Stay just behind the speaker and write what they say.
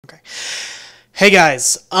Okay. Hey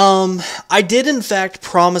guys, I did in fact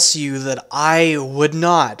promise you that I would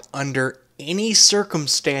not, under any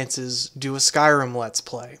circumstances, do a Skyrim Let's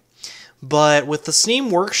Play. But with the Steam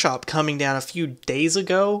Workshop coming down a few days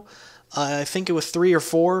ago, I think it was 3 or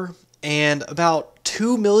 4, and about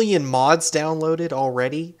 2 million mods downloaded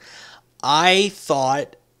already, I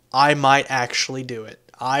thought I might actually do it.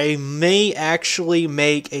 I may actually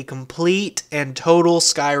make a complete and total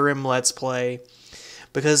Skyrim Let's Play,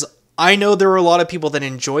 because I know there were a lot of people that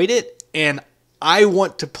enjoyed it, and I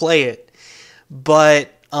want to play it,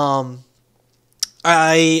 but I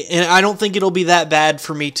don't think it'll be that bad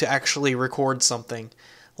for me to actually record something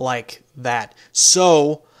like that.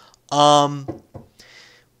 So, let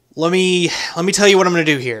me tell you what I'm going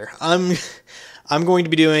to do here. I'm going to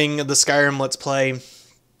be doing the Skyrim Let's Play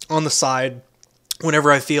on the side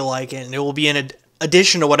whenever I feel like it, and it will be in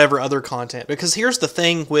addition to whatever other content. Because here's the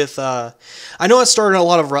thing with, I know I started a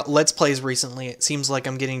lot of Let's Plays recently. It seems like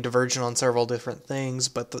I'm getting divergent on several different things,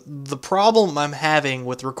 but the problem I'm having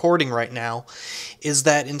with recording right now is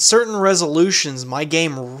that in certain resolutions, my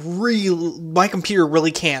computer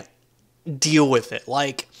really can't deal with it.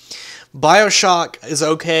 Like, BioShock is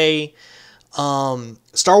okay,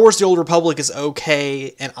 Star Wars The Old Republic is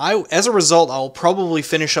okay, and as a result, I'll probably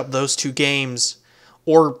finish up those two games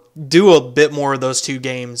or do a bit more of those two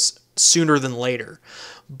games sooner than later.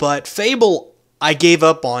 But Fable, I gave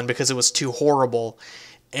up on because it was too horrible.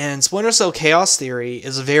 And Splinter Cell Chaos Theory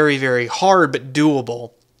is very, very hard, but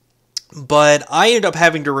doable. But I ended up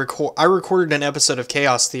having to I recorded an episode of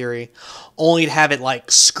Chaos Theory, only to have it, like,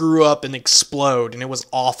 screw up and explode, and it was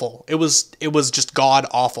awful. It was just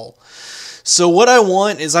god-awful. So what I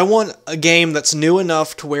want is a game that's new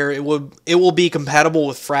enough to where it will be compatible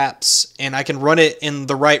with Fraps, and I can run it in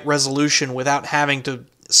the right resolution without having to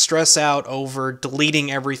stress out over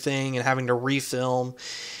deleting everything and having to refilm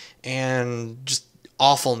and just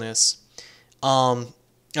awfulness. And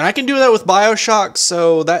I can do that with BioShock,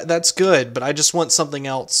 so that's good, but I just want something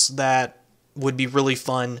else that would be really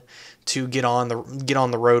fun to get on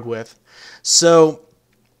the road with. So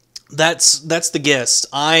that's the gist.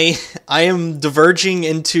 I am diverging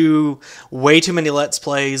into way too many Let's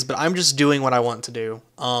Plays, but I'm just doing what I want to do.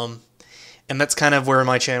 And that's kind of where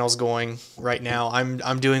my channel's going right now.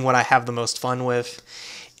 I'm doing what I have the most fun with.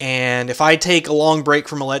 And if I take a long break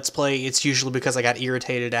from a Let's Play, it's usually because I got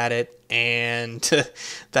irritated at it, and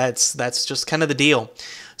that's just kind of the deal.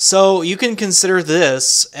 So you can consider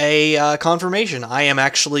this a confirmation. I am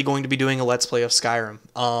actually going to be doing a Let's Play of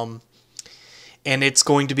Skyrim. And it's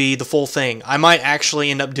going to be the full thing. I might actually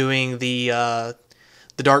end up doing the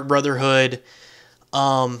Dark Brotherhood.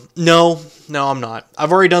 No, I'm not.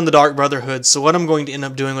 I've already done the Dark Brotherhood, so what I'm going to end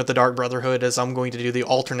up doing with the Dark Brotherhood is I'm going to do the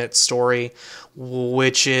alternate story,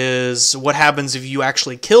 which is what happens if you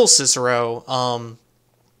actually kill Cicero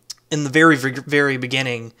in the very, very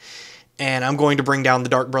beginning, and I'm going to bring down the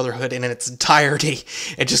Dark Brotherhood in its entirety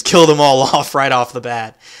and just kill them all off right off the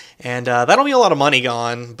bat. And that'll be a lot of money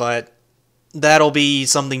gone, but that'll be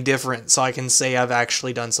something different, so I can say I've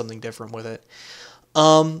actually done something different with it.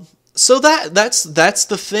 So that's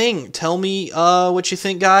the thing. Tell me what you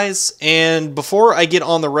think, guys. And before I get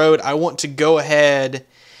on the road, I want to go ahead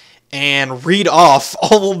and read off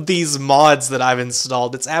all of these mods that I've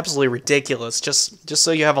installed. It's absolutely ridiculous, just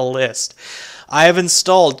so you have a list. I have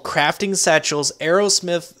installed Crafting Satchels,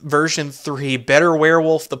 Aerosmith version 3, Better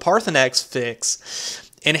Werewolf, the Parthenax fix,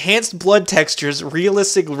 Enhanced Blood Textures,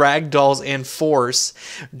 Realistic Ragdolls and Force,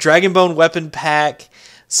 Dragonbone Weapon Pack,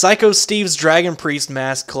 Psycho Steve's Dragon Priest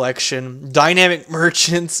Mask Collection, Dynamic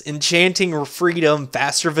Merchants, Enchanting Freedom,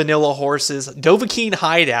 Faster Vanilla Horses, Dovahkiin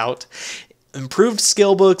Hideout, Improved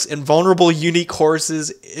Skill Books, Invulnerable Unique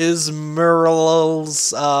Horses,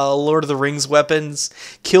 Ismeral's Lord of the Rings Weapons,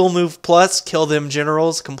 Kill Move Plus, Kill Them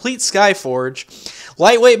Generals, Complete Skyforge,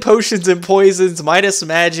 Lightweight Potions and Poisons, Midas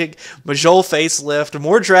Magic, Majol Facelift,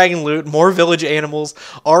 more Dragon Loot, more Village Animals,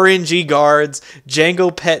 RNG Guards,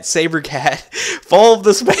 Django Pet Sabercat, Fall of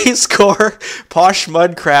the Space Corps, Posh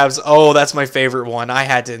Mud Crabs. Oh, that's my favorite one. I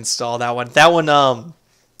had to install that one. That one,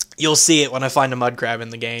 you'll see it when I find a mud crab in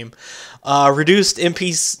the game. Reduced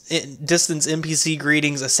Distance NPC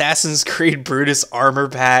Greetings, Assassin's Creed Brutus Armor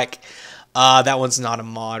Pack. That one's not a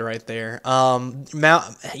mod right there.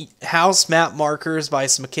 House Map Markers by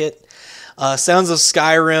Smakit. Sounds of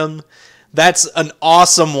Skyrim. That's an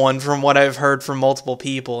awesome one from what I've heard from multiple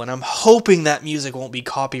people, and I'm hoping that music won't be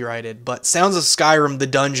copyrighted, but Sounds of Skyrim, The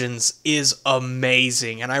Dungeons, is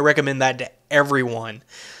amazing, and I recommend that to everyone.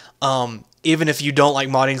 Even if you don't like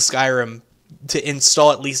modding Skyrim, to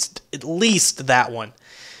install at least that one.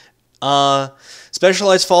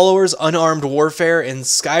 Specialized followers, unarmed warfare, and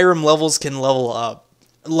Skyrim levels can level up.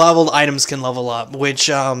 Leveled items can level up, which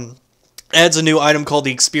adds a new item called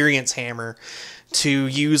the Experience Hammer to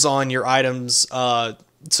use on your items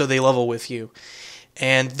so they level with you.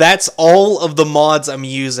 And that's all of the mods I'm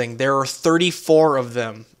using. There are 34 of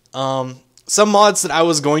them. Some mods that I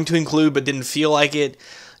was going to include but didn't feel like it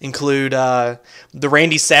include the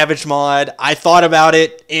Randy Savage mod. I thought about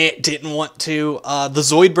it, didn't want to. The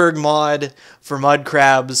Zoidberg mod for mud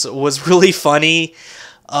crabs was really funny,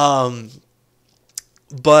 but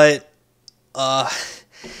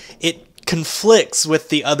it conflicts with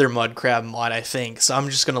the other mud crab mod, I think, so I'm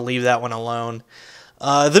just going to leave that one alone.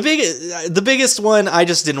 The biggest one, I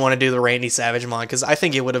just didn't want to do the Randy Savage mod, because I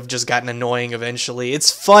think it would have just gotten annoying eventually.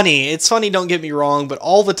 It's funny, don't get me wrong, but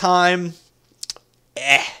all the time,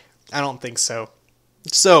 I don't think so.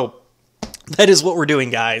 So, that is what we're doing,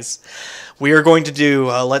 guys. We are going to do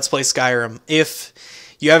Let's Play Skyrim. If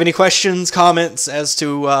you have any questions, comments as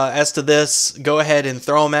to this, go ahead and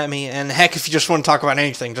throw them at me. And heck, if you just want to talk about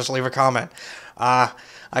anything, just leave a comment. I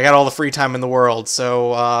got all the free time in the world,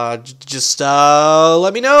 so just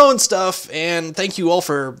let me know and stuff. And thank you all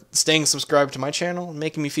for staying subscribed to my channel and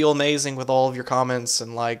making me feel amazing with all of your comments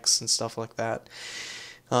and likes and stuff like that.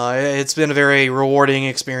 It's been a very rewarding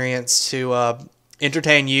experience to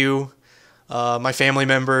entertain you, my family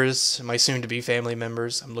members, my soon-to-be family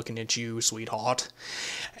members. I'm looking at you, sweetheart.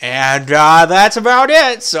 And that's about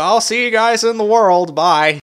it. So I'll see you guys in the world. Bye.